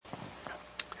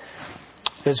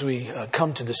As we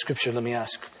come to the scripture, let me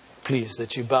ask, please,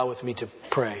 that you bow with me to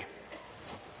pray.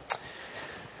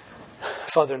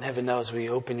 Father in heaven, now as we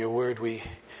open your word, we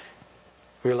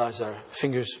realize our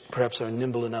fingers perhaps are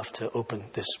nimble enough to open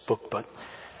this book, but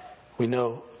we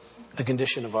know the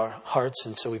condition of our hearts,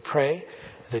 and so we pray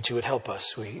that you would help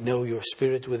us. We know your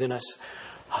spirit within us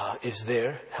is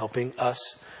there, helping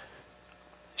us,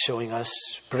 showing us,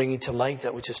 bringing to light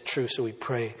that which is true. So we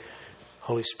pray,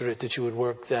 Holy Spirit, that you would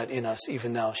work that in us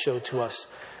even now. Show to us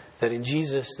that in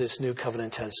Jesus this new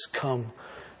covenant has come,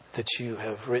 that you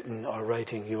have written or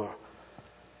writing your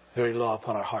very law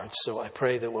upon our hearts. So I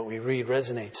pray that what we read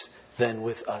resonates then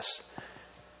with us,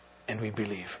 and we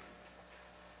believe.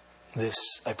 This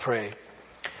I pray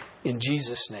in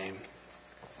Jesus' name.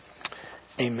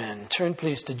 Amen. Turn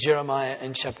please to Jeremiah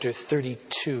in chapter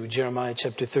 32. Jeremiah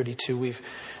chapter 32. We've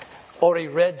already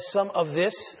read some of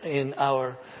this in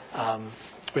our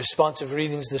responsive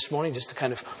readings this morning, just to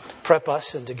kind of prep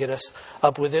us and to get us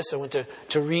up with this. I want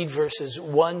to read verses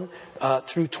 1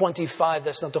 through 25.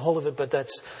 That's not the whole of it, but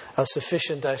that's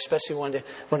sufficient. I especially want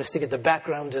us to get the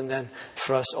background, and then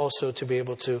for us also to be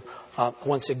able to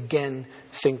once again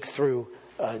think through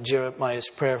Jeremiah's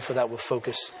prayer, for that will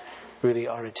focus really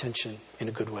our attention in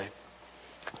a good way.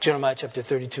 Jeremiah chapter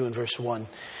 32 and verse 1.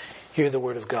 Hear the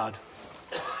word of God.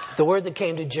 The word that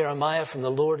came to Jeremiah from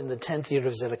the Lord in the 10th year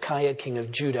of Zedekiah, king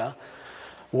of Judah,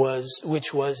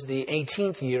 which was the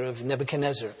 18th year of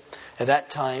Nebuchadnezzar. At that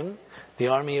time, the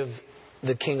army of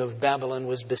the king of Babylon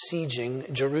was besieging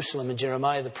Jerusalem, and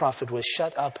Jeremiah the prophet was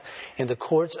shut up in the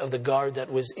court of the guard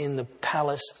that was in the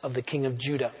palace of the king of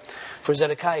Judah. For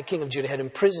Zedekiah, king of Judah, had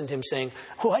imprisoned him, saying,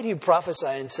 "Why do you prophesy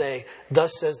and say,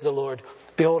 'Thus says the Lord,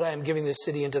 behold, I am giving this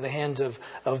city into the hands of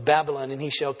Babylon, and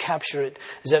he shall capture it.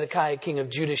 Zedekiah, king of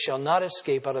Judah, shall not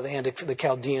escape out of the hand of the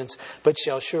Chaldeans, but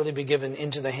shall surely be given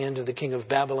into the hand of the king of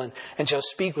Babylon, and shall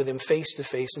speak with him face to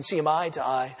face, and see him eye to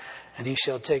eye. And he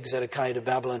shall take Zedekiah to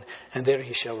Babylon, and there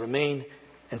he shall remain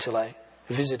until I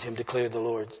visit him, declared the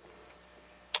Lord.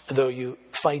 Though you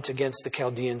fight against the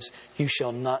Chaldeans, you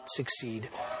shall not succeed."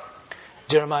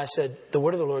 Jeremiah said, "The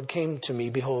word of the Lord came to me,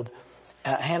 behold,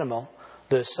 Hanamel,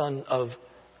 the son of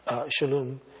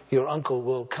Shallum, your uncle,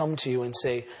 will come to you and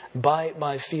say, 'Buy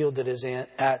my field that is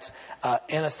at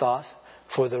Anathoth,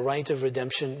 for the right of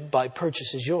redemption by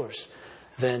purchase is yours.'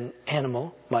 Then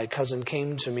Hanamel, my cousin,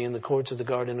 came to me in the courts of the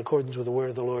guard in accordance with the word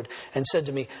of the Lord, and said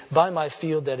to me, 'Buy my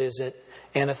field that is at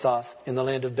Anathoth in the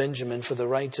land of Benjamin, for the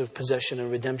right of possession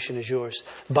and redemption is yours.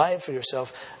 Buy it for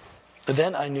yourself.'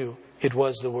 Then I knew it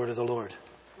was the word of the Lord.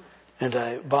 And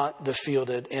I bought the field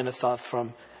at Anathoth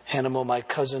from Hanamel, my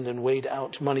cousin, and weighed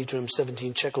out money to him,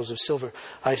 17 shekels of silver.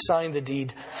 I signed the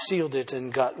deed, sealed it,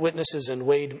 and got witnesses, and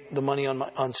weighed the money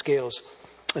on scales.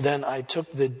 Then I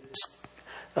took the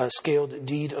scaled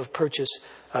deed of purchase,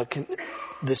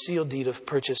 the sealed deed of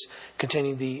purchase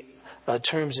containing the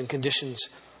terms and conditions,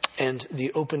 and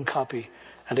the open copy.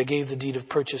 And I gave the deed of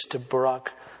purchase to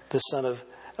Baruch, the son of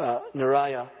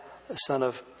Neriah, the son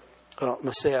of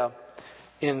Maaseiah,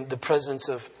 in the presence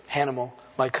of Hanamel,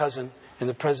 my cousin, in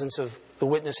the presence of the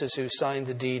witnesses who signed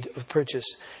the deed of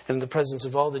purchase, and in the presence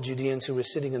of all the Judeans who were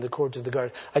sitting in the court of the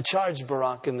guard. I charged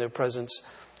Baruch in their presence,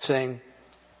 saying,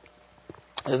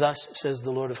 'Thus says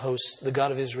the Lord of hosts, the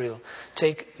God of Israel,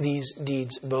 take these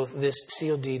deeds, both this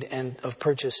sealed deed and of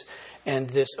purchase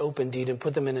and this open deed, and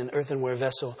put them in an earthenware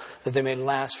vessel, that they may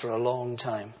last for a long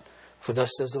time. For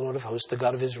thus says the Lord of hosts, the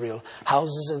God of Israel,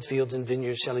 houses and fields and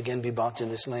vineyards shall again be bought in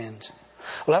this land.'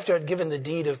 Well, after I'd given the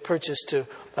deed of purchase to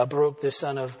Baruch, the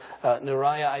son of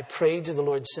Neriah, I prayed to the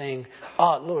Lord, saying,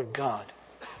 'Lord God,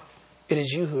 it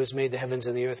is you who has made the heavens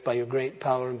and the earth by your great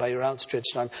power and by your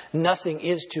outstretched arm. Nothing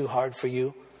is too hard for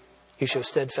you. You show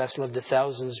steadfast love to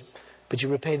thousands, but you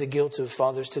repay the guilt of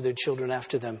fathers to their children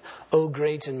after them. O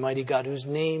great and mighty God, whose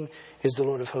name is the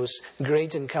Lord of hosts,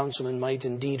 great in counsel and might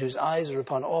indeed, whose eyes are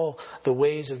upon all the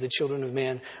ways of the children of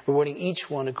man, rewarding each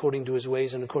one according to his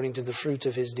ways and according to the fruit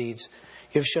of his deeds.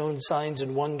 You have shown signs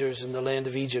and wonders in the land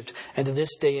of Egypt, and to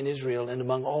this day in Israel and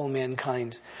among all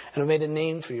mankind, and have made a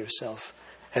name for yourself,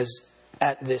 as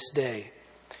at this day.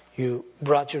 You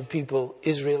brought your people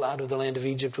Israel out of the land of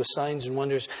Egypt with signs and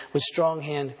wonders, with strong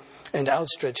hand and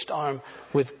outstretched arm,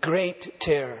 with great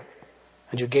terror.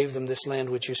 And you gave them this land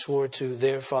which you swore to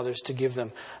their fathers to give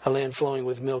them, a land flowing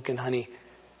with milk and honey.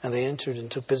 And they entered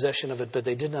and took possession of it, but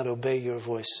they did not obey your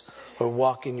voice or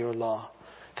walk in your law.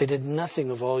 They did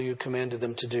nothing of all you commanded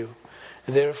them to do.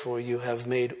 Therefore you have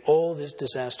made all this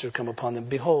disaster come upon them.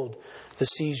 Behold, the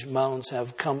siege mounds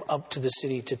have come up to the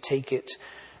city to take it.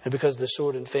 And because of the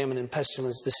sword and famine and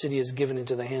pestilence, the city is given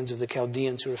into the hands of the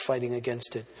Chaldeans who are fighting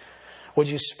against it. What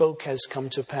you spoke has come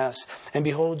to pass, and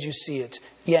behold, you see it.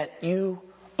 Yet you,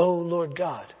 O Lord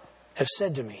God, have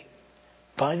said to me,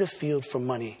 buy the field for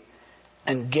money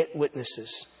and get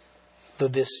witnesses, though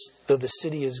the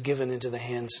city is given into the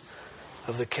hands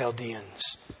of the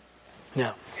Chaldeans.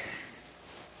 Now,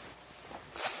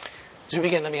 as we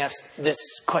begin, let me ask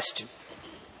this question.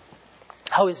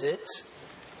 How is it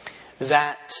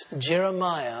that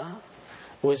Jeremiah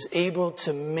was able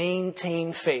to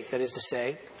maintain faith? That is to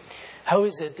say, how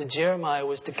is it that Jeremiah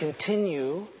was to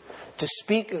continue to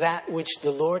speak that which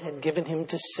the Lord had given him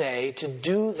to say, to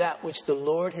do that which the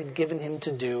Lord had given him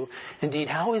to do? Indeed,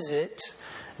 how is it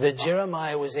that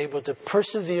Jeremiah was able to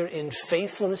persevere in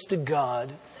faithfulness to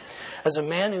God as a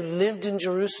man who lived in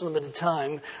Jerusalem at a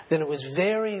time that it was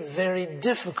very, very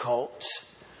difficult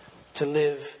to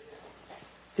live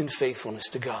in faithfulness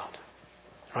to God?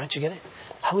 Right? You get it?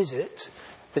 How is it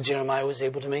that Jeremiah was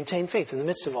able to maintain faith in the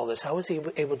midst of all this? How was he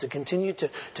able to continue to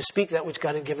speak that which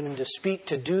God had given him to speak,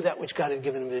 to do that which God had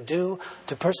given him to do,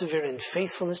 to persevere in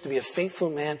faithfulness, to be a faithful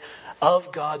man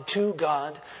of God, to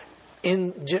God,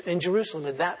 in Jerusalem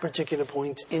at that particular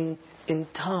point in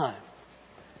time?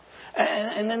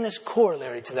 And then this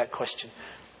corollary to that question.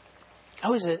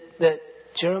 How is it that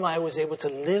Jeremiah was able to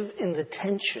live in the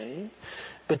tension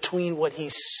between what he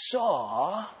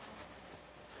saw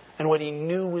and what he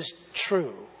knew was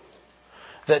true?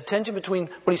 The tension between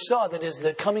what he saw, that is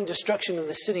the coming destruction of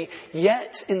the city,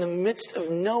 yet in the midst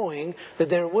of knowing that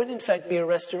there would in fact be a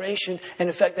restoration, and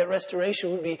in fact that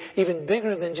restoration would be even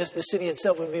bigger than just the city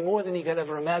itself. It would be more than he could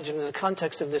ever imagine in the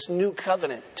context of this new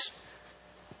covenant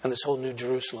and this whole new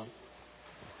Jerusalem.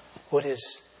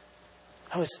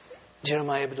 How is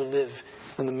Jeremiah able to live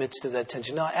in the midst of that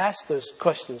tension? Now, I ask those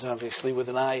questions, obviously, with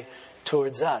an eye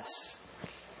towards us.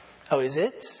 How is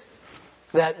it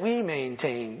that we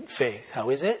maintain faith? How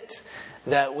is it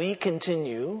that we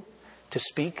continue to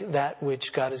speak that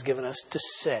which God has given us to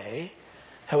say?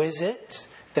 How is it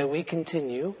that we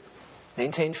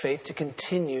maintain faith to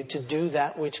continue to do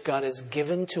that which God has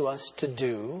given to us to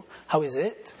do? How is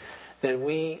it that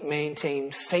we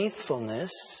maintain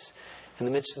faithfulness in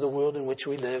the midst of the world in which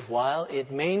we live, while it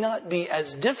may not be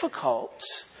as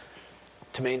difficult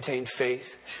to maintain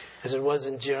faith as it was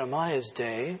in Jeremiah's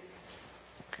day,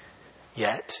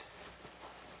 yet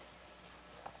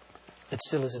it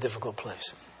still is a difficult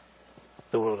place,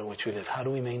 the world in which we live? How do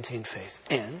we maintain faith?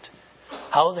 And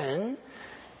how then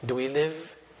do we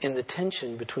live in the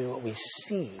tension between what we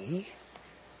see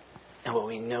and what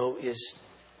we know is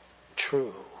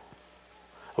true?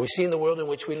 We see in the world in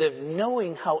which we live,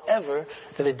 knowing, however,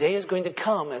 that a day is going to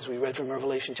come, as we read from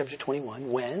Revelation chapter 21,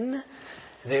 when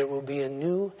there will be a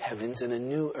new heavens and a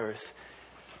new earth,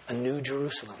 a new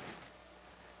Jerusalem.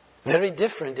 Very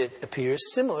different, it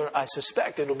appears. Similar, I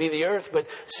suspect. It'll be the earth, but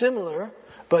similar,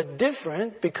 but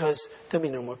different, because there'll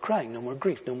be no more crying, no more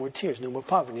grief, no more tears, no more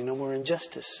poverty, no more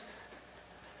injustice.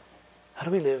 How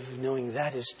do we live knowing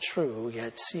that is true,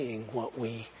 yet seeing what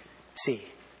we see?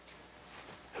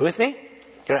 Who with me?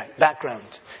 All right,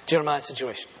 background. Jeremiah's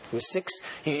situation. He was 6.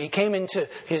 He came into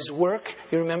his work,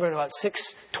 you remember, in about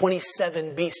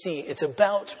 627 BC. It's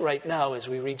about, right now, as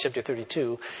we read chapter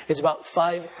 32, it's about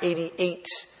 588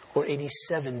 or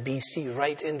 87 BC,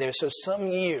 right in there. So some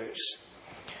years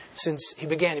since he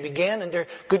began. He began under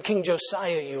good King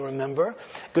Josiah, you remember.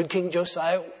 Good King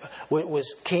Josiah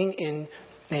was king in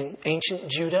ancient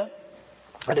Judah.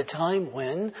 At a time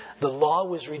when the law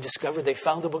was rediscovered, they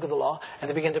found the book of the law and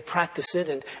they began to practice it.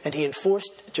 And he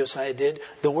enforced, Josiah did,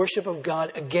 the worship of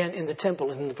God again in the temple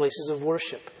and in the places of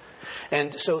worship.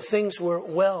 And so things were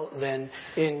well then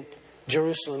in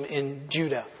Jerusalem, in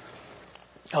Judah.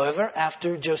 However,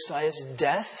 after Josiah's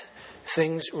death,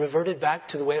 things reverted back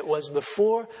to the way it was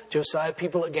before Josiah.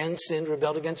 People again sinned,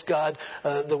 rebelled against God.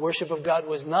 The worship of God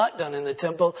was not done in the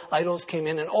temple. Idols came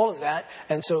in and all of that.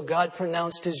 And so God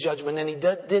pronounced his judgment. And he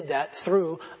did that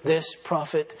through this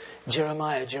prophet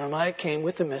Jeremiah. Jeremiah came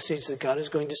with the message that God is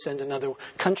going to send another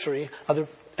country, other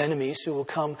enemies who will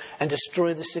come and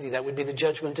destroy the city. That would be the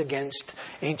judgment against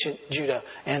ancient Judah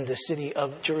and the city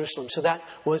of Jerusalem. So that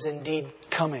was indeed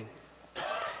coming.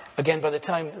 Again, by the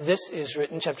time this is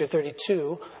written, chapter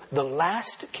 32, the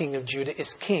last king of Judah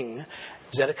is King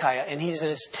Zedekiah, and he's in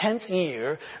his 10th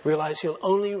year. Realize he'll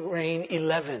only reign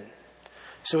 11.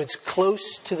 So it's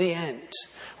close to the end.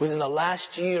 Within the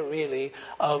last year, really,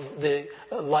 of the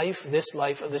this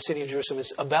life of the city of Jerusalem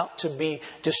is about to be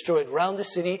destroyed. Around the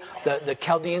city, the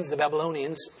Chaldeans, the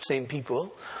Babylonians, same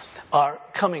people, are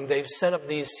coming. They've set up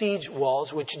these siege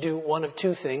walls, which do one of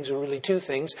two things, or really two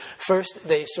things. First,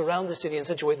 they surround the city in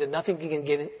such a way that nothing can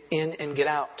get in and get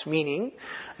out, meaning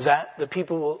that the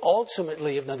people will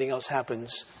ultimately, if nothing else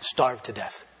happens, starve to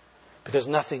death. Because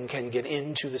nothing can get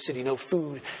into the city. No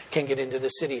food can get into the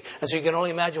city. And so you can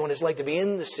only imagine what it's like to be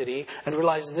in the city and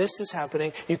realize this is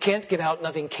happening. You can't get out.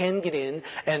 Nothing can get in.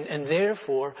 And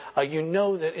therefore, you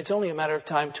know that it's only a matter of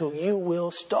time till you will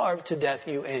starve to death,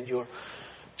 you and your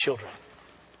children.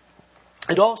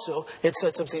 And also, it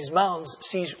sets up these mounds,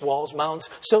 siege walls,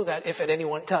 mounds, so that if at any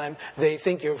one time they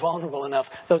think you're vulnerable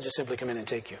enough, they'll just simply come in and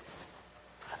take you.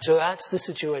 So that's the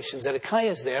situation. Zedekiah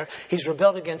is there. He's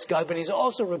rebelled against God, but he's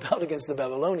also rebelled against the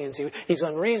Babylonians. He's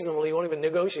unreasonable. He won't even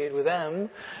negotiate with them,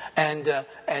 and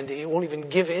he won't even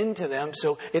give in to them.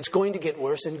 So it's going to get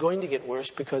worse and going to get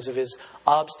worse because of his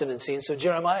obstinacy. And so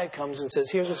Jeremiah comes and says,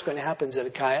 here's what's going to happen,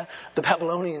 Zedekiah. The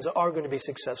Babylonians are going to be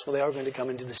successful. They are going to come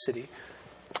into the city,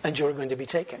 and you're going to be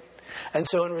taken. And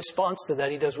so in response to that,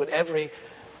 he does what every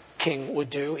king would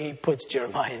do. He puts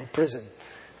Jeremiah in prison.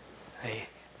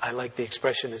 I like the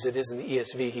expression as it is in the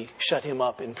ESV. He shut him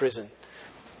up in prison.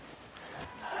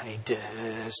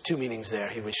 There's two meanings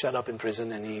there. He was shut up in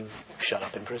prison and he shut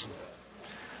up in prison.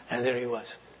 And there he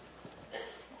was.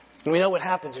 And we know what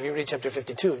happens if you read chapter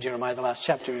 52 of Jeremiah, the last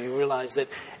chapter. You realize that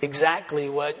exactly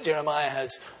what Jeremiah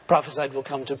has prophesied will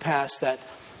come to pass. That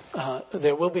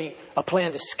there will be a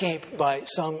planned escape by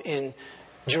some in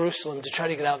Jerusalem to try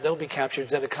to get out. They'll be captured.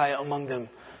 Zedekiah among them.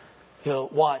 He'll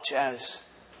watch as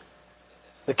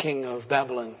the king of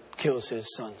Babylon kills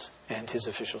his sons and his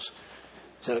officials.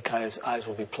 Zedekiah's eyes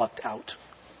will be plucked out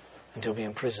and he'll be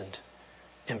imprisoned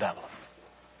in Babylon.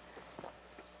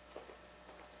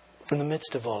 In the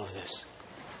midst of all of this,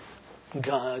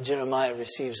 Jeremiah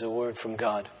receives a word from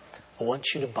God. I want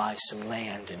you to buy some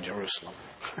land in Jerusalem.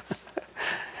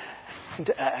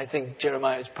 I think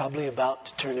Jeremiah is probably about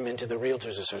to turn him into the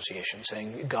Realtors Association,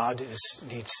 saying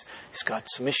he's got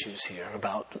some issues here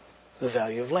about the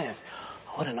value of land.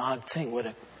 What an odd thing. What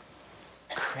a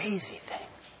crazy thing.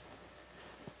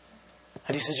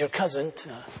 And he says, your cousin,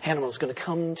 Hannibal, is going to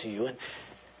come to you.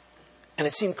 And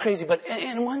it seemed crazy, but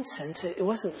in one sense, it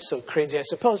wasn't so crazy, I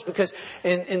suppose, because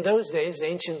in those days,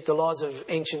 the laws of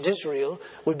ancient Israel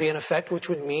would be in effect, which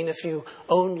would mean if you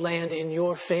owned land in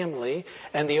your family,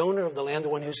 and the owner of the land, the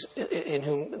one in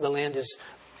whom the land is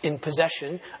in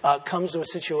possession, comes to a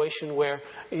situation where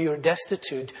you're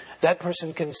destitute, that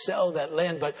person can sell that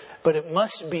land, but it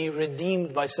must be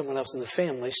redeemed by someone else in the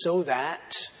family so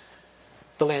that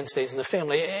the land stays in the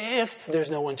family. If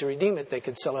there's no one to redeem it, they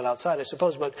could sell it outside, I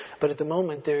suppose. But at the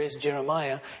moment, there is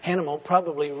Jeremiah. Hannibal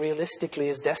probably realistically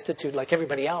is destitute like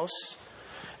everybody else.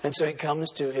 And so he comes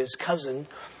to his cousin,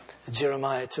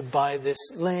 Jeremiah, to buy this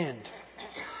land.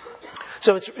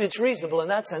 So it's reasonable in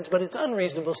that sense, but it's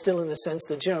unreasonable still in the sense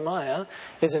that Jeremiah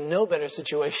is in no better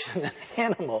situation than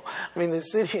Hannibal. I mean, the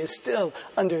city is still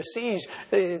under siege.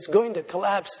 It's going to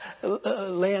collapse.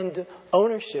 Land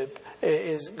ownership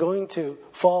is going to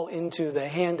fall into the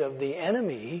hand of the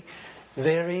enemy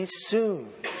very soon.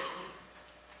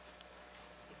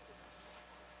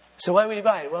 So why would he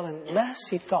buy it? Well, unless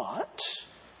he thought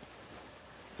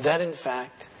that, in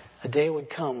fact, a day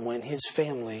would come when his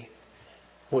family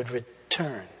would return.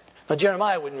 Now,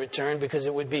 Jeremiah wouldn't return because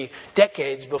it would be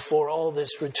decades before all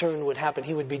this return would happen.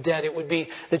 He would be dead. It would be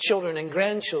the children and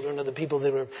grandchildren of the people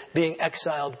that are being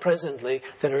exiled presently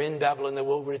that are in Babylon that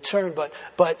will return. But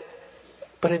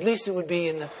at least it would be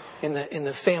in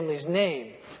the family's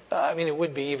name. I mean, it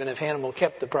would be even if Hannibal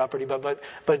kept the property. But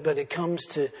it comes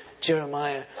to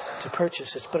Jeremiah to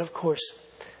purchase it. But of course,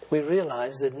 we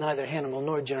realize that neither Hannibal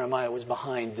nor Jeremiah was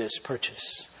behind this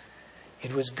purchase.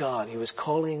 It was God. He was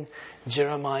calling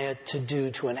Jeremiah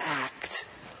to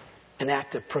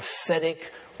enact a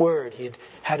prophetic word. He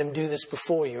had him do this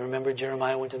before. You remember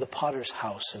Jeremiah went to the potter's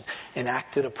house and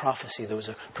enacted a prophecy. There was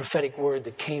a prophetic word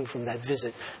that came from that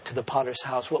visit to the potter's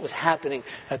house. What was happening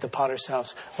at the potter's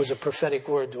house was a prophetic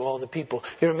word to all the people.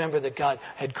 You remember that God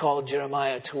had called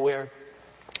Jeremiah to wear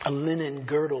a linen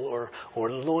girdle or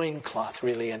loincloth,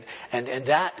 really. And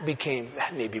that became,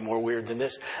 that may be more weird than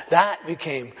this, that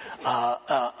became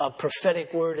a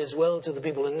prophetic word as well to the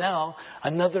people. And now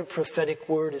another prophetic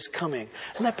word is coming.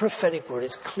 And that prophetic word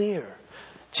is clear.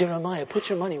 Jeremiah, put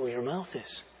your money where your mouth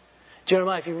is.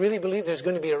 Jeremiah, if you really believe there's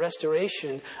going to be a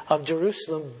restoration of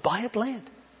Jerusalem, buy up land.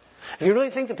 If you really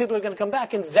think that people are going to come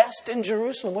back, invest in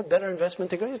Jerusalem. What better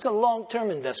investment to go? It's a long-term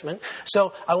investment.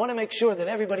 So I want to make sure that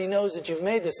everybody knows that you've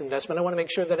made this investment. I want to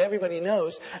make sure that everybody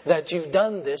knows that you've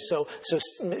done this. So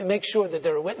make sure that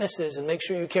there are witnesses, and make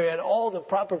sure you carry out all the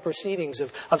proper proceedings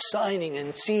of signing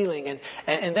and sealing.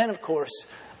 And then, of course,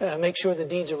 make sure the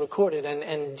deeds are recorded.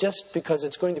 And just because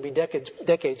it's going to be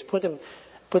decades, put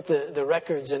the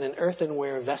records in an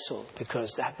earthenware vessel,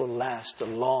 because that will last a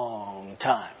long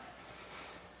time.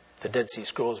 The Dead Sea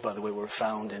Scrolls, by the way, were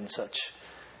found in such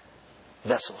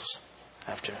vessels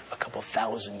after a couple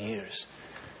thousand years.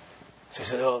 So he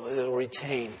said, it'll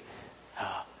retain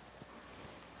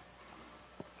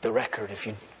the record if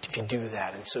you do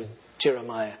that. And so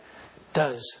Jeremiah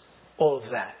does all of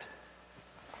that.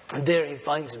 And there he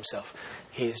finds himself.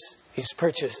 He's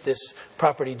purchased this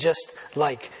property just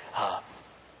like God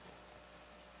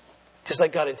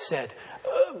had said.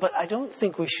 But I don't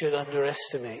think we should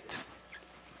underestimate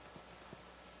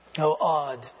how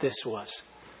odd this was,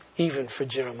 even for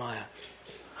Jeremiah.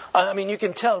 I mean, you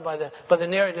can tell by the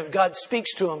narrative, God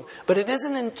speaks to him, but it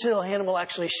isn't until Hannibal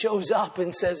actually shows up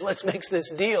and says, let's make this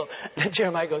deal, that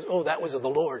Jeremiah goes, oh, that was of the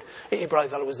Lord. He probably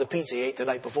thought it was the pizza he ate the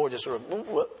night before, just sort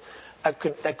of,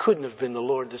 that couldn't have been the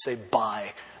Lord to say,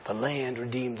 buy the land,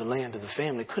 redeem the land of the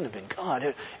family. It couldn't have been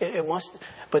God. It must.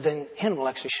 But then Hannibal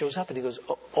actually shows up and he goes,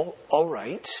 oh, all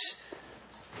right,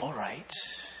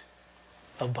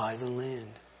 I'll buy the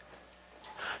land.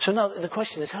 So now the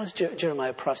question is, how does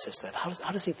Jeremiah process that?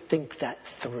 How does he think that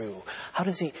through? How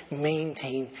does he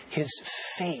maintain his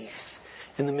faith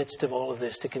in the midst of all of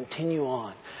this to continue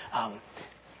on?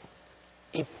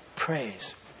 He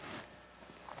prays.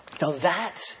 Now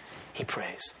that, he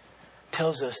prays,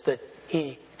 tells us that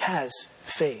he has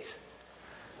faith.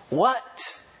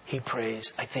 What he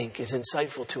prays, I think, is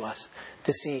insightful to us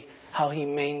to see how he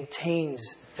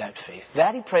maintains that faith.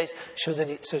 That he prays shows that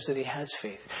he has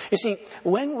faith. You see,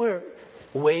 when we're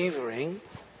wavering,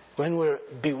 when we're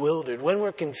bewildered, when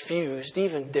we're confused,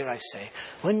 even, dare I say,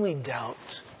 when we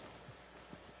doubt,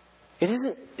 it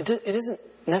doesn't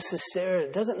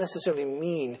necessarily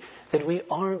mean that we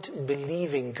aren't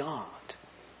believing God.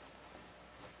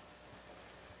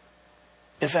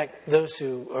 In fact, those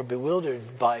who are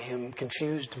bewildered by him,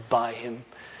 confused by him,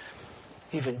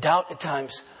 even doubt at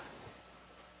times,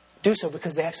 do so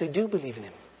because they actually do believe in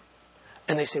him.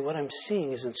 And they say, what I'm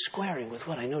seeing isn't squaring with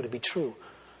what I know to be true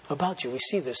about you. We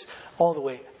see this all the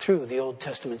way through the Old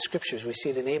Testament scriptures. We see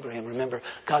it in Abraham. Remember,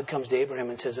 God comes to Abraham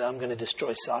and says, I'm going to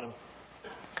destroy Sodom.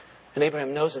 And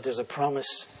Abraham knows that there's a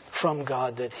promise from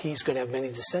God that he's going to have many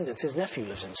descendants. His nephew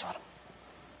lives in Sodom.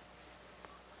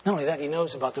 Not only that, he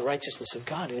knows about the righteousness of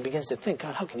God, and he begins to think,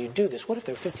 God, how can you do this? What if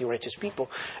there are 50 righteous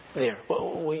people there?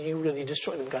 Well, will you really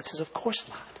destroy them? God says, of course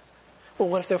not. Well,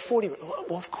 what if there are 40?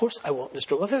 Well, of course I won't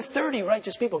destroy. What if there are 30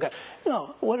 righteous people? God,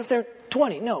 no. What if there are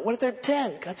 20? No. What if there are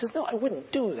 10? God says, no, I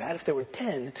wouldn't do that if there were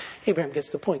 10. Abraham gets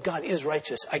the point. God is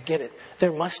righteous. I get it.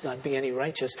 There must not be any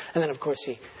righteous. And then, of course,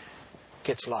 he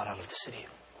gets Lot out of the city.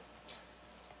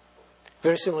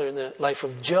 Very similar in the life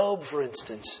of Job, for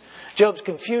instance. Job's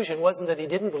confusion wasn't that he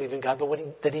didn't believe in God,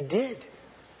 but that he did.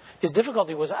 His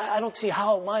difficulty was, I don't see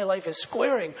how my life is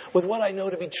squaring with what I know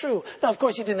to be true. Now, of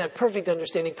course, he didn't have perfect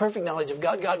understanding, perfect knowledge of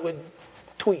God. God would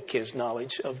tweak his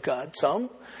knowledge of God some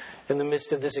in the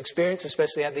midst of this experience,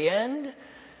 especially at the end.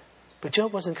 But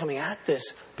Job wasn't coming at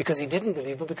this because he didn't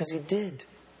believe, but because he did.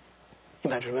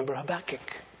 You might remember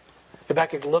Habakkuk.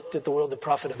 Habakkuk looked at the world, the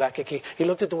prophet Habakkuk. He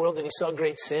looked at the world and he saw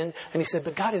great sin. And he said,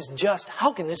 but God is just.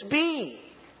 How can this be?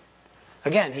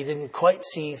 Again, he didn't quite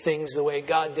see things the way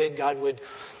God did. God would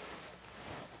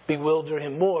bewilder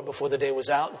him more before the day was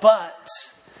out. But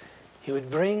he would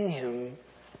bring him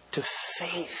to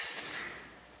faith.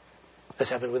 As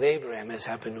happened with Abraham, as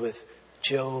happened with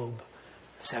Job,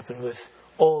 as happened with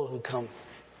all who come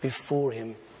before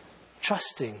him,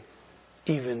 trusting,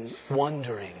 even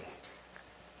wondering,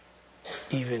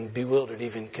 even bewildered,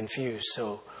 even confused.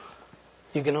 So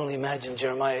you can only imagine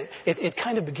Jeremiah. It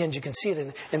kind of begins, you can see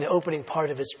it in the opening part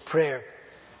of his prayer.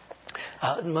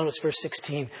 Notice verse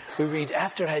 16. We read,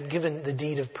 after I had given the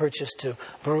deed of purchase to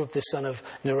Baruch the son of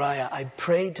Neriah, I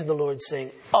prayed to the Lord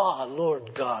saying, ah,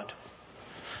 Lord God.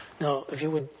 Now, if you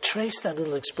would trace that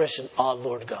little expression, ah,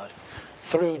 Lord God,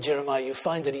 through Jeremiah, you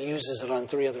find that he uses it on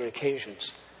 3 other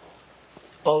occasions.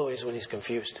 Always when he's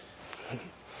confused.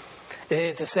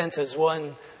 It's a sense, as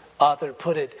one author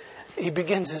put it, he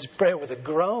begins his prayer with a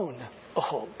groan.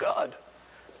 Oh, God.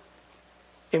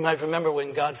 You might remember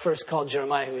when God first called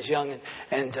Jeremiah, he was young,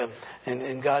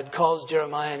 and God calls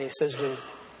Jeremiah and he says to him,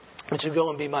 I want you to go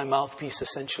and be my mouthpiece,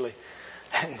 essentially.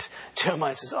 And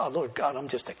Jeremiah says, oh, Lord God, I'm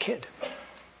just a kid.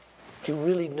 Do you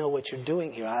really know what you're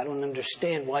doing here? I don't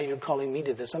understand why you're calling me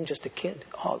to this. I'm just a kid.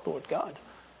 Oh, Lord God.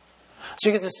 So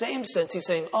you get the same sense. He's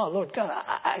saying, oh, Lord God,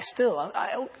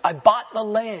 I bought the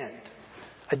land.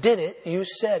 I did it. You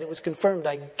said it was confirmed.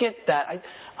 I get that.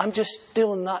 I'm just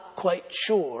still not quite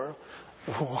sure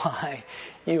why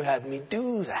you had me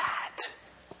do that.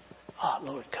 Oh,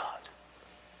 Lord God.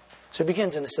 So it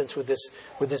begins, in a sense, with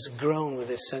this groan, with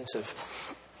this sense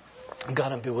of,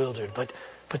 God, I'm bewildered.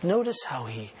 But notice how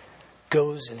he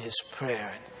goes in his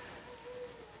prayer.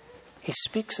 He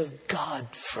speaks of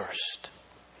God first.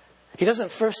 He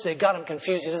doesn't first say, God, I'm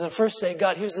confused. He doesn't first say,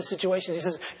 God, here's the situation. He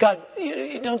says, God,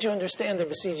 don't you understand they're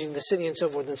besieging the city and so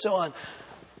forth and so on.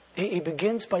 He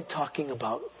begins by talking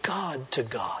about God to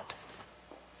God.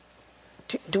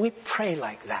 Do we pray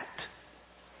like that?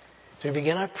 Do we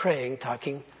begin our praying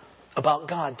talking about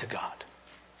God to God?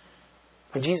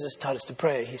 When Jesus taught us to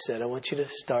pray, he said, I want you to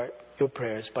start your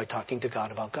prayers by talking to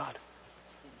God about God.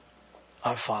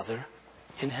 Our Father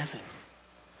in heaven.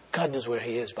 God knows where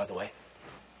he is, by the way.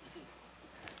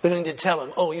 We don't need to tell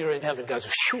him, oh, you're in heaven. God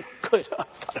says, phew, good. I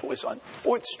thought it was on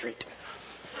 4th Street.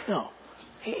 No,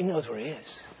 he knows where he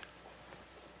is.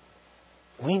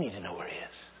 We need to know where he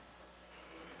is.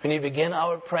 We need to begin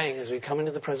our praying as we come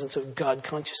into the presence of God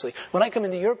consciously. When I come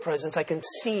into your presence, I can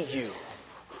see you.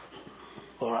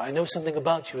 Or I know something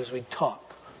about you as we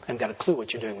talk. I haven't got a clue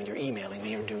what you're doing when you're emailing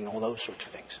me or doing all those sorts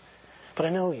of things. But I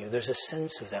know you. There's a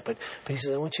sense of that. But he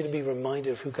says, I want you to be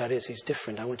reminded of who God is. He's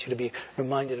different. I want you to be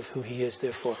reminded of who he is.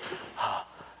 Therefore,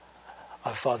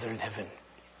 our Father in heaven,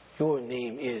 your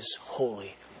name is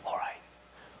holy. All right.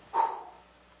 Whew.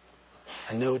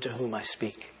 I know to whom I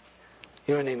speak.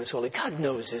 Your name is holy. God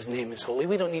knows his name is holy.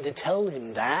 We don't need to tell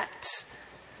him that.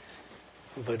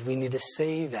 But we need to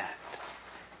say that.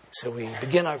 So we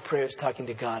begin our prayers talking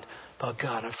to God about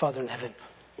God, our Father in heaven.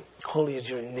 Holy is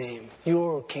your name.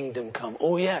 Your kingdom come.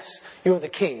 Oh yes, you're the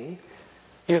king.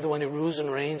 You're the one who rules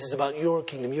and reigns. It's about your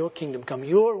kingdom. Your kingdom come.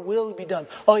 Your will be done.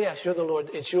 Oh yes, you're the Lord.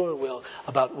 It's your will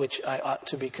about which I ought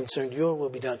to be concerned. Your will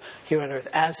be done here on earth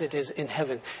as it is in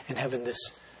heaven. In heaven,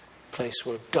 this place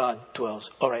where God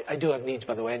dwells. All right, I do have needs,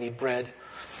 by the way. I need bread.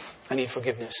 I need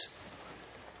forgiveness.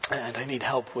 And I need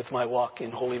help with my walk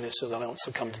in holiness so that I don't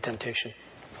succumb to temptation.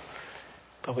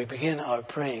 But we begin our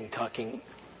praying talking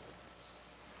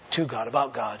to God,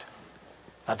 about God.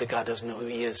 Not that God doesn't know who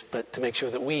he is, but to make sure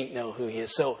that we know who he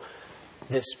is. So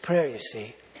this prayer, you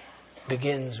see,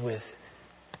 begins with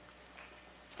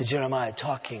Jeremiah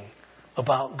talking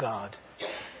about God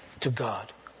to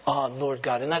God. Oh, Lord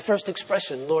God. And that first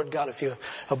expression, Lord God, if you have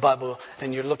a Bible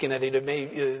and you're looking at it,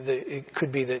 it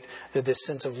could be that this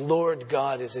sense of Lord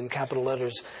God is in capital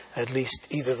letters, at least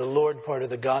either the Lord part or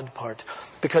the God part.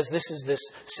 Because this is this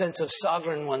sense of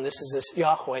sovereign one. This is this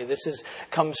Yahweh.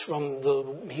 Comes from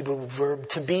the Hebrew verb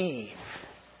to be.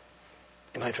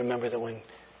 You might remember that when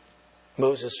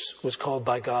Moses was called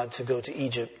by God to go to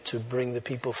Egypt to bring the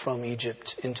people from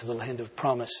Egypt into the land of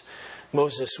promise,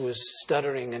 Moses was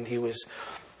stuttering and he was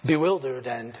bewildered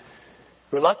and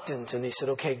reluctant. And he said,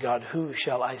 okay, God, who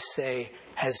shall I say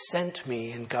has sent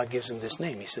me? And God gives him this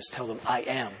name. He says, tell them I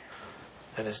am.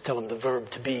 That is, tell them the verb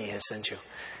to be has sent you.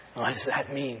 What does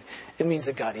that mean? It means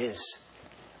that God is.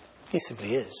 He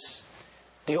simply is.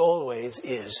 He always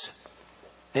is.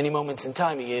 Any moment in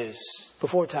time he is.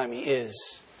 Before time he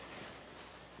is.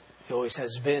 He always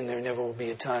has been. There never will be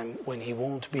a time when he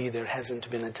won't be. There hasn't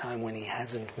been a time when he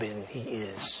hasn't been. He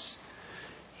is.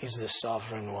 He's the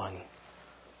sovereign one,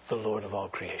 the Lord of all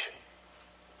creation.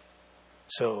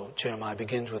 So Jeremiah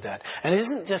begins with that. And it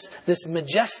isn't just this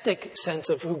majestic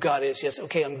sense of who God is. Yes,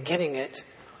 okay, I'm getting it.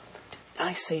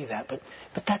 I say that, but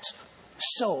that's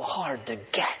so hard to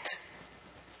get.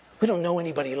 We don't know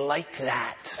anybody like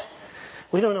that.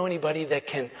 We don't know anybody that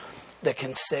can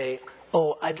say,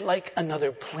 oh, I'd like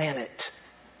another planet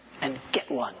and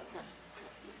get one.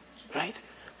 Right?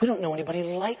 We don't know anybody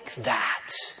like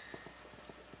that.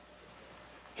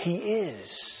 He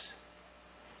is.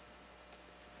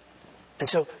 And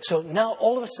so now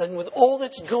all of a sudden, with all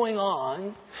that's going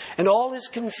on and all this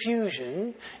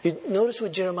confusion, you notice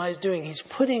what Jeremiah is doing. He's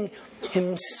putting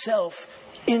himself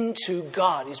into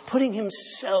God. He's putting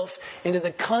himself into the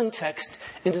context,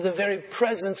 into the very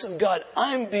presence of God.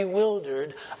 I'm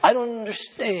bewildered. I don't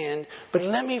understand. But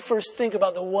let me first think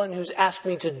about the one who's asked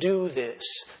me to do this,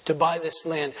 to buy this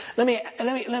land. Let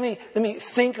me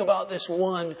think about this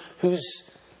one who's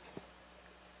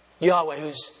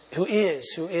Yahweh, who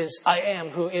is I am,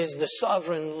 who is the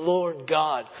sovereign Lord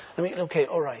God. Okay,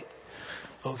 all right.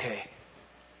 Okay.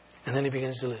 And then he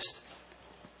begins to list.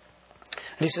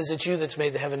 And he says, it's you that's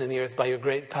made the heaven and the earth by your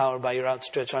great power, by your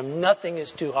outstretched arm. Nothing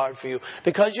is too hard for you.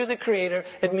 Because you're the creator,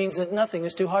 it means that nothing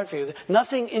is too hard for you.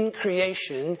 Nothing in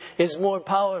creation is more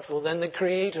powerful than the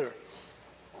creator.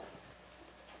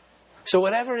 So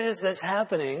whatever it is that's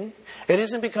happening, it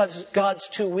isn't because God's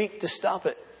too weak to stop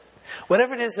it.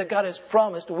 Whatever it is that God has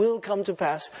promised will come to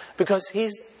pass because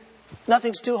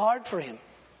nothing's too hard for him.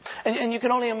 And you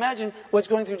can only imagine what's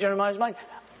going through Jeremiah's mind.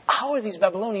 How are these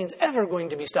Babylonians ever going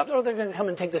to be stopped? Oh, they're going to come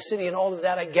and take the city and all of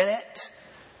that. I get it.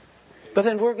 But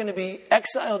then we're going to be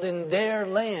exiled in their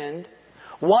land.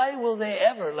 Why will they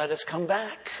ever let us come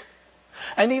back?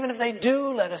 And even if they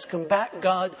do let us come back,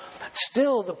 God,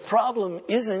 still the problem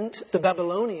isn't the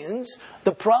Babylonians.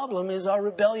 The problem is our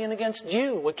rebellion against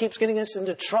you. What keeps getting us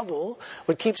into trouble,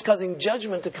 what keeps causing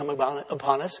judgment to come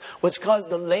upon us, what's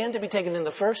caused the land to be taken in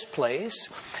the first place,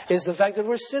 is the fact that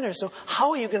we're sinners. So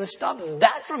how are you going to stop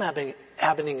that from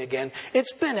happening again?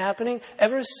 It's been happening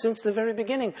ever since the very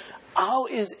beginning. How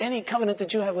is any covenant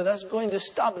that you have with us going to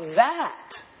stop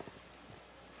that?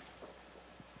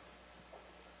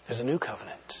 There's a new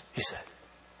covenant, he said.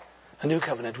 A new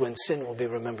covenant when sin will be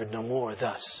remembered no more.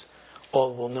 Thus,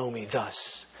 all will know me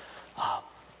thus.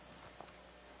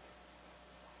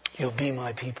 You'll be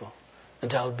my people,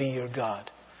 and I'll be your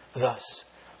God. Thus,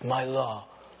 my law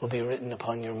will be written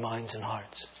upon your minds and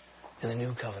hearts. In the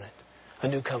new covenant. A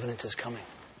new covenant is coming.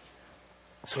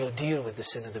 So it'll deal with the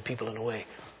sin of the people in a way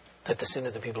that the sin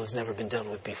of the people has never been dealt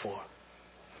with before.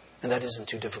 And that isn't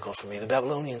too difficult for me. The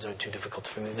Babylonians aren't too difficult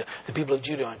for me. The people of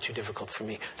Judah aren't too difficult for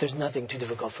me. There's nothing too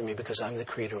difficult for me because I'm the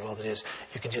creator of all that is.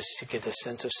 You can just get the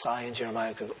sense of sigh in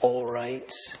Jeremiah. All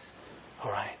right.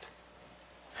 All right.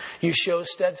 You show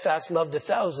steadfast love to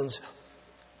thousands.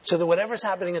 So that whatever's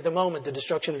happening at the moment, the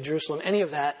destruction of Jerusalem, any of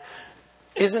that,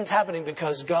 isn't happening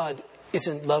because God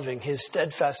isn't loving. His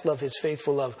steadfast love, his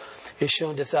faithful love is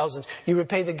shown to thousands. You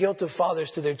repay the guilt of fathers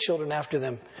to their children after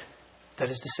them. That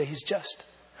is to say, he's just.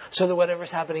 So that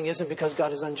whatever's happening isn't because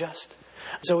God is unjust.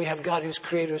 So we have God who's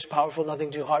creator, is powerful,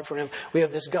 nothing too hard for him. We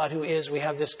have this God who is. We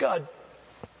have this God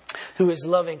who is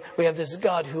loving. We have this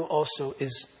God who also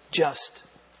is just.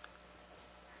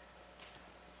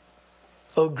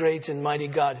 O great and mighty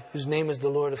God, whose name is the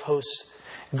Lord of hosts,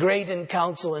 great in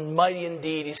counsel and mighty in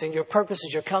deed. He's saying your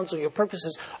purposes, your counsel, your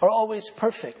purposes are always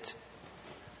perfect.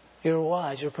 You're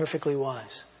wise. You're perfectly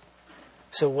wise.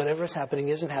 So whatever's happening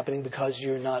isn't happening because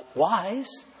you're not wise.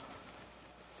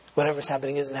 Whatever's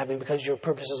happening isn't happening because your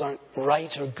purposes aren't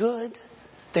right or good.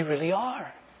 They really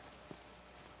are.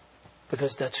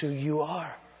 Because that's who you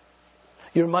are.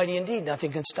 You're mighty indeed.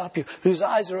 Nothing can stop you. Whose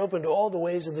eyes are open to all the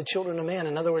ways of the children of man.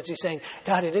 In other words, he's saying,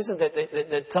 God, it isn't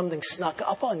that something snuck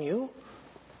up on you.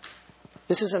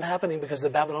 This isn't happening because the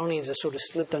Babylonians have sort of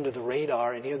slipped under the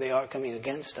radar and here they are coming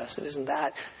against us. It isn't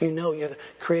that. You know you're the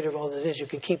creator of all that is. You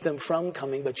could keep them from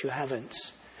coming, but you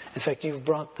haven't. In fact, you've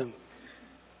brought them.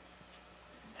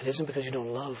 It isn't because you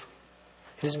don't love.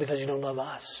 It isn't because you don't love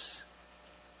us.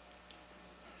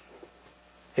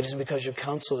 It isn't because your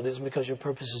counsel, it isn't because your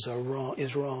purposes are wrong.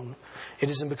 It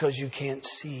isn't because you can't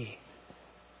see.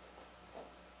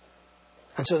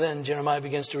 And so then Jeremiah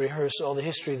begins to rehearse all the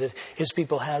history that his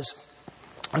people has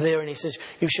there, and he says,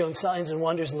 you've shown signs and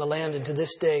wonders in the land, and to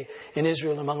this day in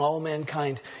Israel among all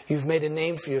mankind, you've made a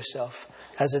name for yourself.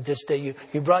 As at this day,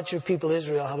 you brought your people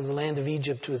Israel out of the land of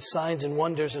Egypt with signs and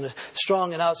wonders and a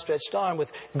strong and outstretched arm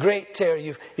with great terror.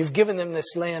 You've given them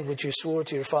this land which you swore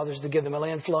to your fathers to give them, a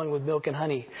land flowing with milk and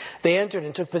honey. They entered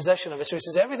and took possession of it. So he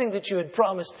says, everything that you had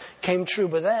promised came true,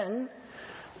 but then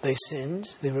they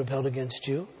sinned, they rebelled against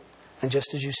you, and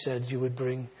just as you said, you would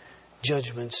bring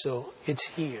judgment. So it's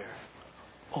here.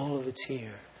 All of it's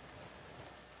here.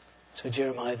 So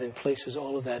Jeremiah then places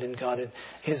all of that in God. And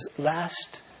his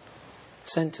last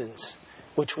sentence,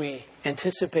 which we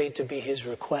anticipate to be his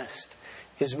request,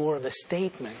 is more of a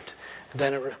statement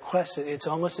than a request. It's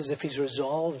almost as if he's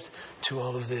resolved to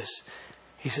all of this.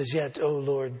 He says, yet, O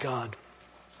Lord God,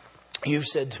 you've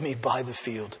said to me, buy the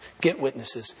field, get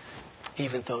witnesses,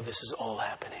 even though this is all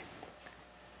happening.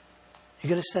 You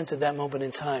get a sense at that moment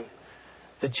in time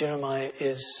that Jeremiah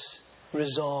is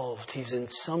resolved. He's in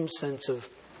some sense of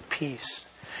peace.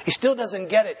 He still doesn't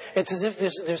get it. It's as if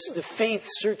there's the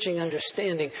faith-searching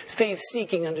understanding,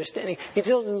 faith-seeking understanding. He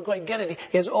still doesn't quite get it.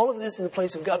 He has all of this in the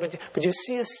place of God, but you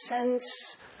see a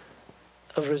sense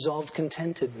of resolved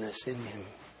contentedness in him.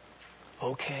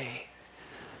 Okay.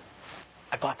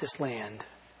 I bought this land.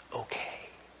 Okay.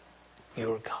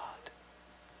 You're God.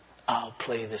 I'll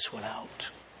play this one out.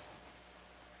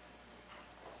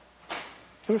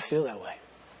 You ever feel that way?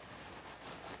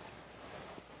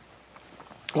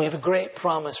 We have a great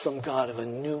promise from God of a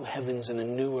new heavens and a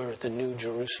new earth, a new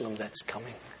Jerusalem that's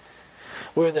coming,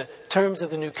 where the terms of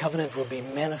the new covenant will be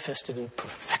manifested in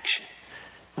perfection,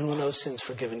 when we'll know sins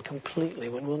forgiven completely,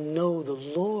 when we'll know the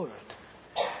Lord,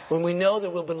 when we know that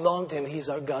we'll belong to Him. He's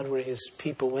our God, we're His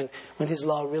people. When His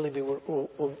law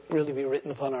will really be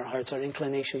written upon our hearts, our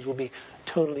inclinations will be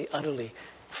totally, utterly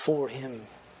for Him.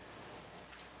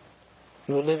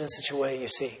 And we'll live in such a way, you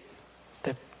see,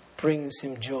 that brings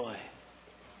Him joy.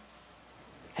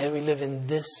 And we live in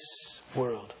this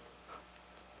world.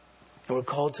 And we're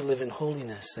called to live in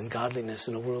holiness and godliness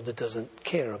in a world that doesn't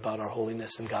care about our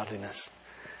holiness and godliness.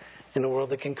 In a world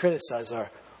that can criticize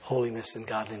our holiness and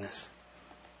godliness.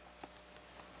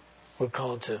 We're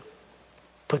called to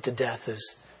put to death,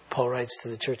 as Paul writes to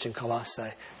the church in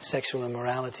Colossae, sexual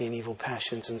immorality and evil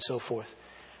passions and so forth.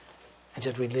 And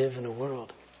yet we live in a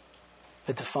world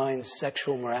that defines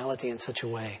sexual morality in such a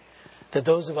way that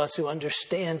those of us who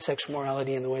understand sexual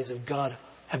morality in the ways of God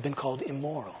have been called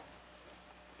immoral.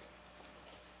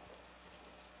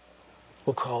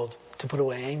 We're called to put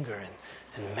away anger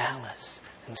and malice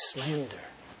and slander.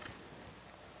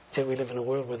 Yet we live in a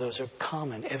world where those are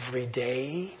common,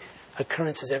 everyday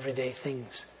occurrences, everyday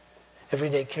things,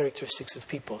 everyday characteristics of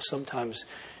people, sometimes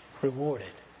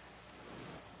rewarded.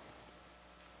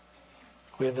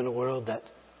 We live in a world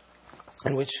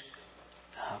in which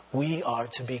we are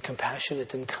to be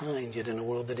compassionate and kind, yet in a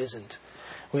world that isn't.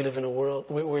 We live in a world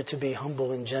where we're to be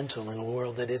humble and gentle in a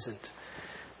world that isn't.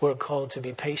 We're called to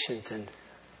be patient and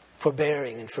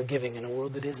forbearing and forgiving in a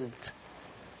world that isn't.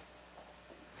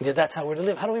 And yet that's how we're to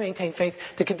live. How do we maintain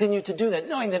faith to continue to do that,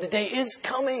 knowing that a day is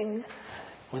coming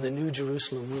when the new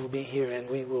Jerusalem will be here and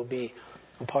we will be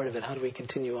a part of it? How do we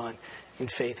continue on in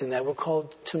faith in that? We're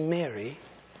called to marry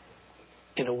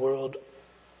in a world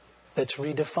that's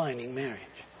redefining marriage.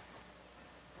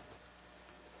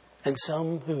 And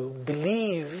some who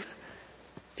believe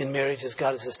in marriage as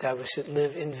God has established it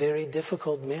live in very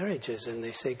difficult marriages, and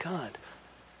they say, God,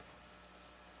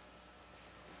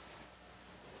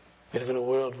 we live in a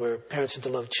world where parents are to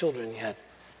love children, yet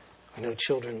we know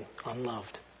children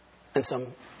unloved. And some,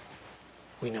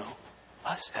 we know,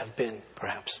 us have been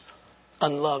perhaps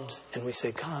unloved, and we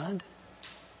say, God,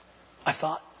 I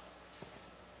thought.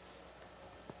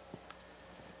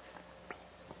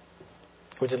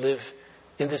 We're to live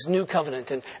in this new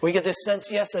covenant. And we get this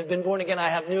sense, yes, I've been born again. I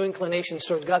have new inclinations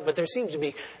towards God. But there seems to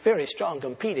be very strong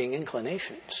competing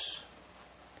inclinations.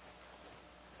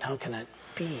 How can that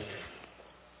be?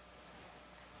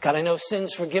 God, I know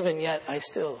sin's forgiven, yet I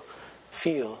still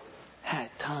feel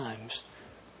at times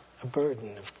a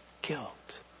burden of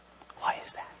guilt. Why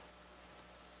is that?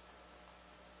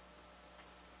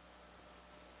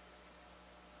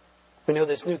 We know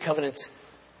this new covenant.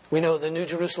 We know the new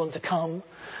Jerusalem to come.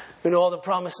 We know all the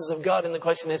promises of God. And the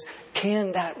question is,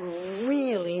 can that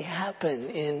really happen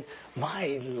in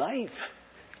my life?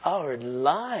 Our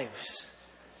lives?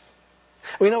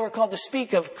 We know we're called to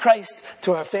speak of Christ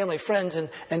to our family, friends, and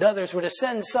others. We're to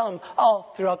send some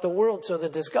all throughout the world so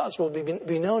that this gospel will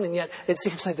be known. And yet it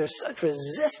seems like there's such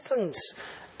resistance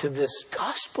to this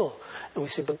gospel. And we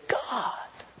say, but God,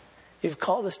 you've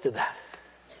called us to that.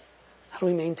 How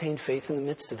do we maintain faith in the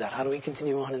midst of that? How do we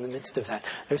continue on in the midst of that?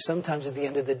 There's sometimes at the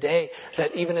end of the day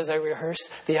that even as I rehearse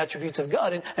the attributes of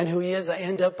God and who He is, I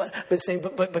end up by saying,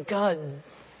 but God,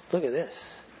 look at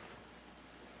this.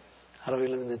 How do we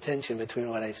live in the tension between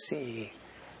what I see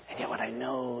and yet what I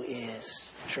know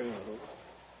is true?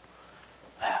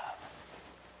 Well,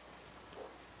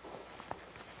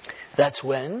 that's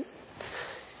when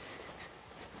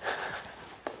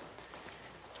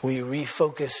we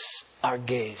refocus our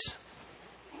gaze.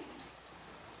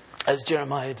 As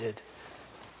Jeremiah did.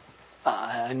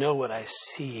 I know what I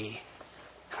see.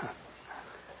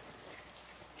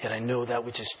 Yet I know that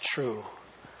which is true.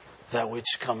 That which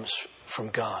comes from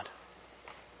God.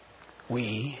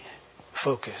 We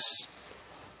focus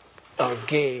our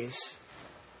gaze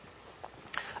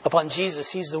upon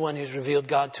Jesus. He's the one who's revealed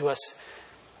God to us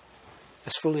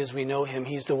as fully as we know Him.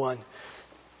 He's the one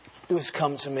who has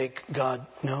come to make God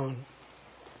known.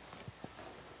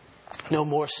 No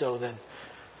more so than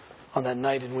on that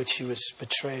night in which He was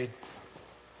betrayed.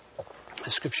 The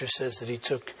scripture says that He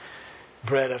took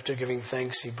bread after giving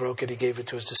thanks. He broke it. He gave it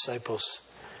to His disciples.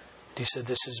 He said,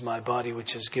 this is my body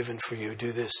which is given for you.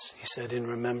 Do this, He said, in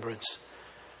remembrance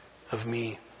of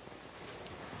me.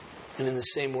 And in the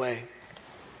same way,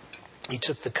 He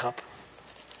took the cup.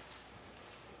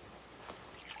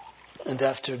 And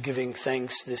after giving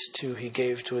thanks, this too He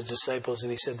gave to His disciples.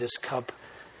 And He said, this cup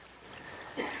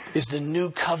is the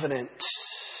new covenant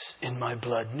in my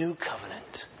blood. New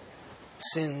covenant.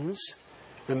 Sins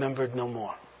remembered no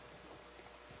more.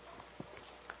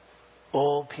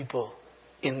 All people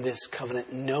in this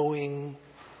covenant knowing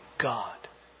God.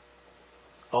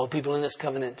 All people in this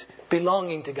covenant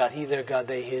belonging to God. He their God,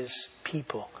 they his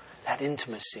people. That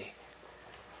intimacy.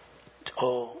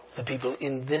 All the people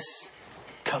in this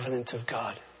covenant of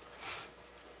God,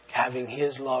 having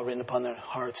his law written upon their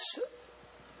hearts,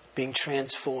 being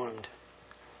transformed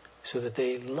so that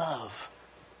they love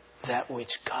that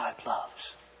which God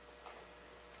loves.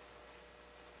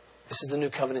 This is the new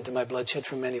covenant in my blood, shed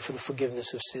for many for the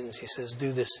forgiveness of sins. He says,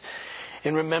 do this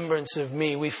in remembrance of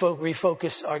me. We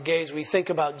refocus our gaze. We think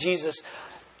about Jesus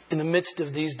in the midst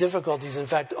of these difficulties. In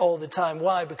fact, all the time.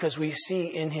 Why? Because we see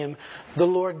in him the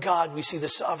Lord God. We see the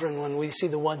sovereign one. We see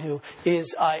the one who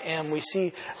is, I am. We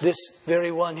see this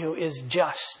very one who is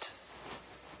just.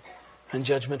 And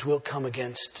judgment will come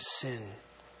against sin,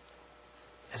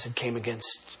 as it came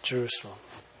against Jerusalem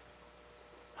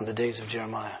on the days of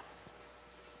Jeremiah.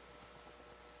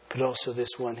 But also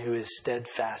this one who is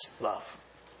steadfast love.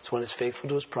 This one is faithful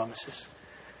to his promises.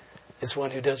 This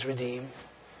one who does redeem.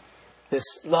 This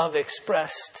love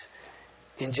expressed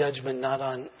in judgment not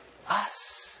on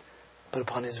us, but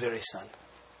upon his very Son.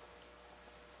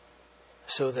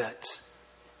 So that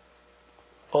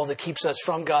all that keeps us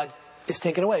from God is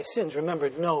taken away. Sins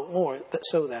remembered no more,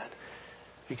 so that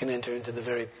we can enter into the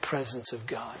very presence of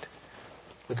God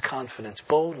with confidence,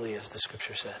 boldly, as the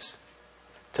Scripture says,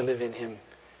 to live in him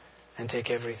and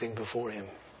take everything before him.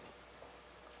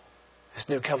 This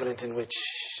new covenant in which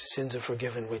sins are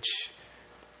forgiven, which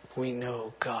we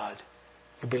know God,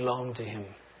 we belong to him,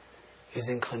 his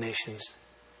inclinations,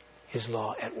 his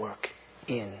law at work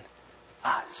in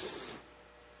us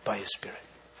by his Spirit.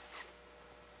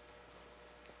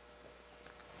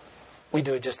 We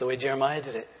do it just the way Jeremiah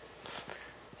did it.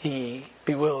 He,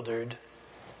 bewildered,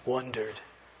 wondered,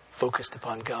 focused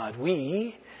upon God.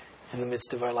 We, in the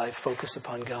midst of our life, focus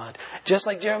upon God. Just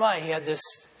like Jeremiah, he had this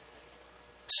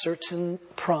certain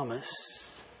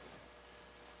promise,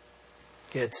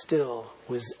 yet still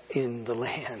was in the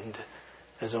land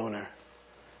as owner.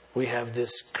 We have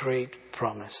this great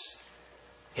promise,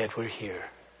 yet we're here.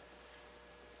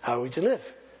 How are we to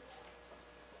live?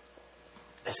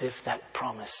 As if that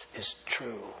promise is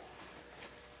true.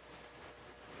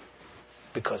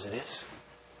 Because it is.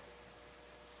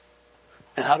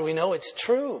 And how do we know it's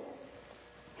true?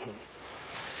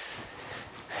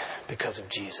 Because of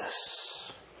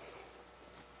Jesus.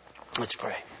 Let's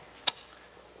pray.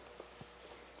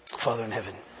 Father in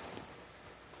heaven,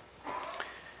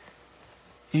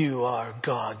 you are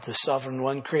God, the sovereign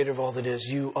one, creator of all that is.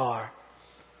 You are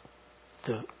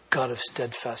the God of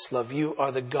steadfast love. You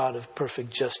are the God of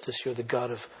perfect justice. You're the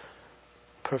God of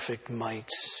perfect might.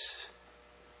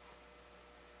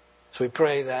 So we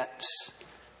pray that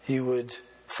you would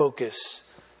focus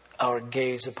our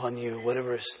gaze upon you,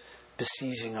 whatever is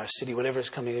besieging our city, whatever is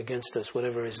coming against us,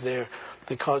 whatever is there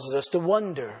that causes us to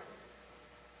wonder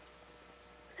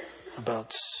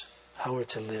about how we're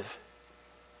to live,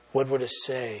 what we're to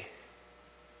say,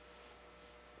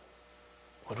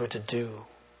 what we're to do.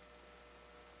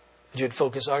 That you'd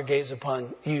focus our gaze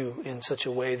upon you in such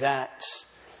a way that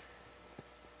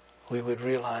we would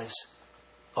realize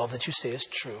all that you say is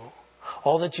true,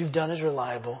 all that you've done is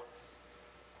reliable,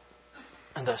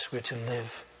 and thus we're to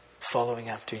live following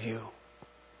after you.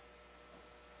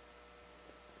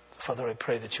 Father, I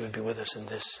pray that you would be with us in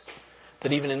this.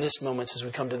 That even in this moment, as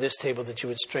we come to this table, that you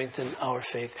would strengthen our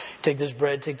faith. Take this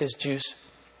bread, take this juice.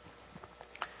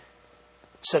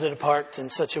 Set it apart in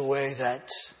such a way that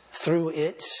through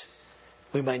it,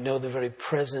 we might know the very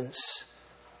presence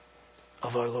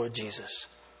of our Lord Jesus.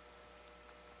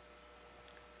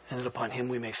 And that upon him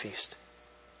we may feast.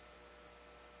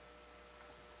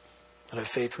 That our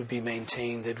faith would be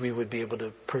maintained, that we would be able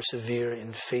to persevere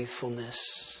in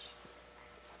faithfulness.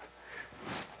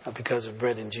 Not because of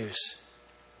bread and juice,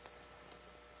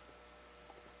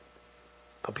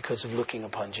 but because of looking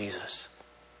upon Jesus.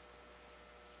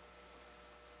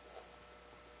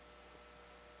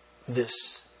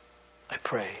 This I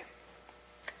pray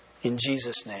in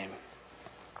Jesus' name.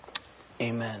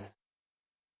 Amen.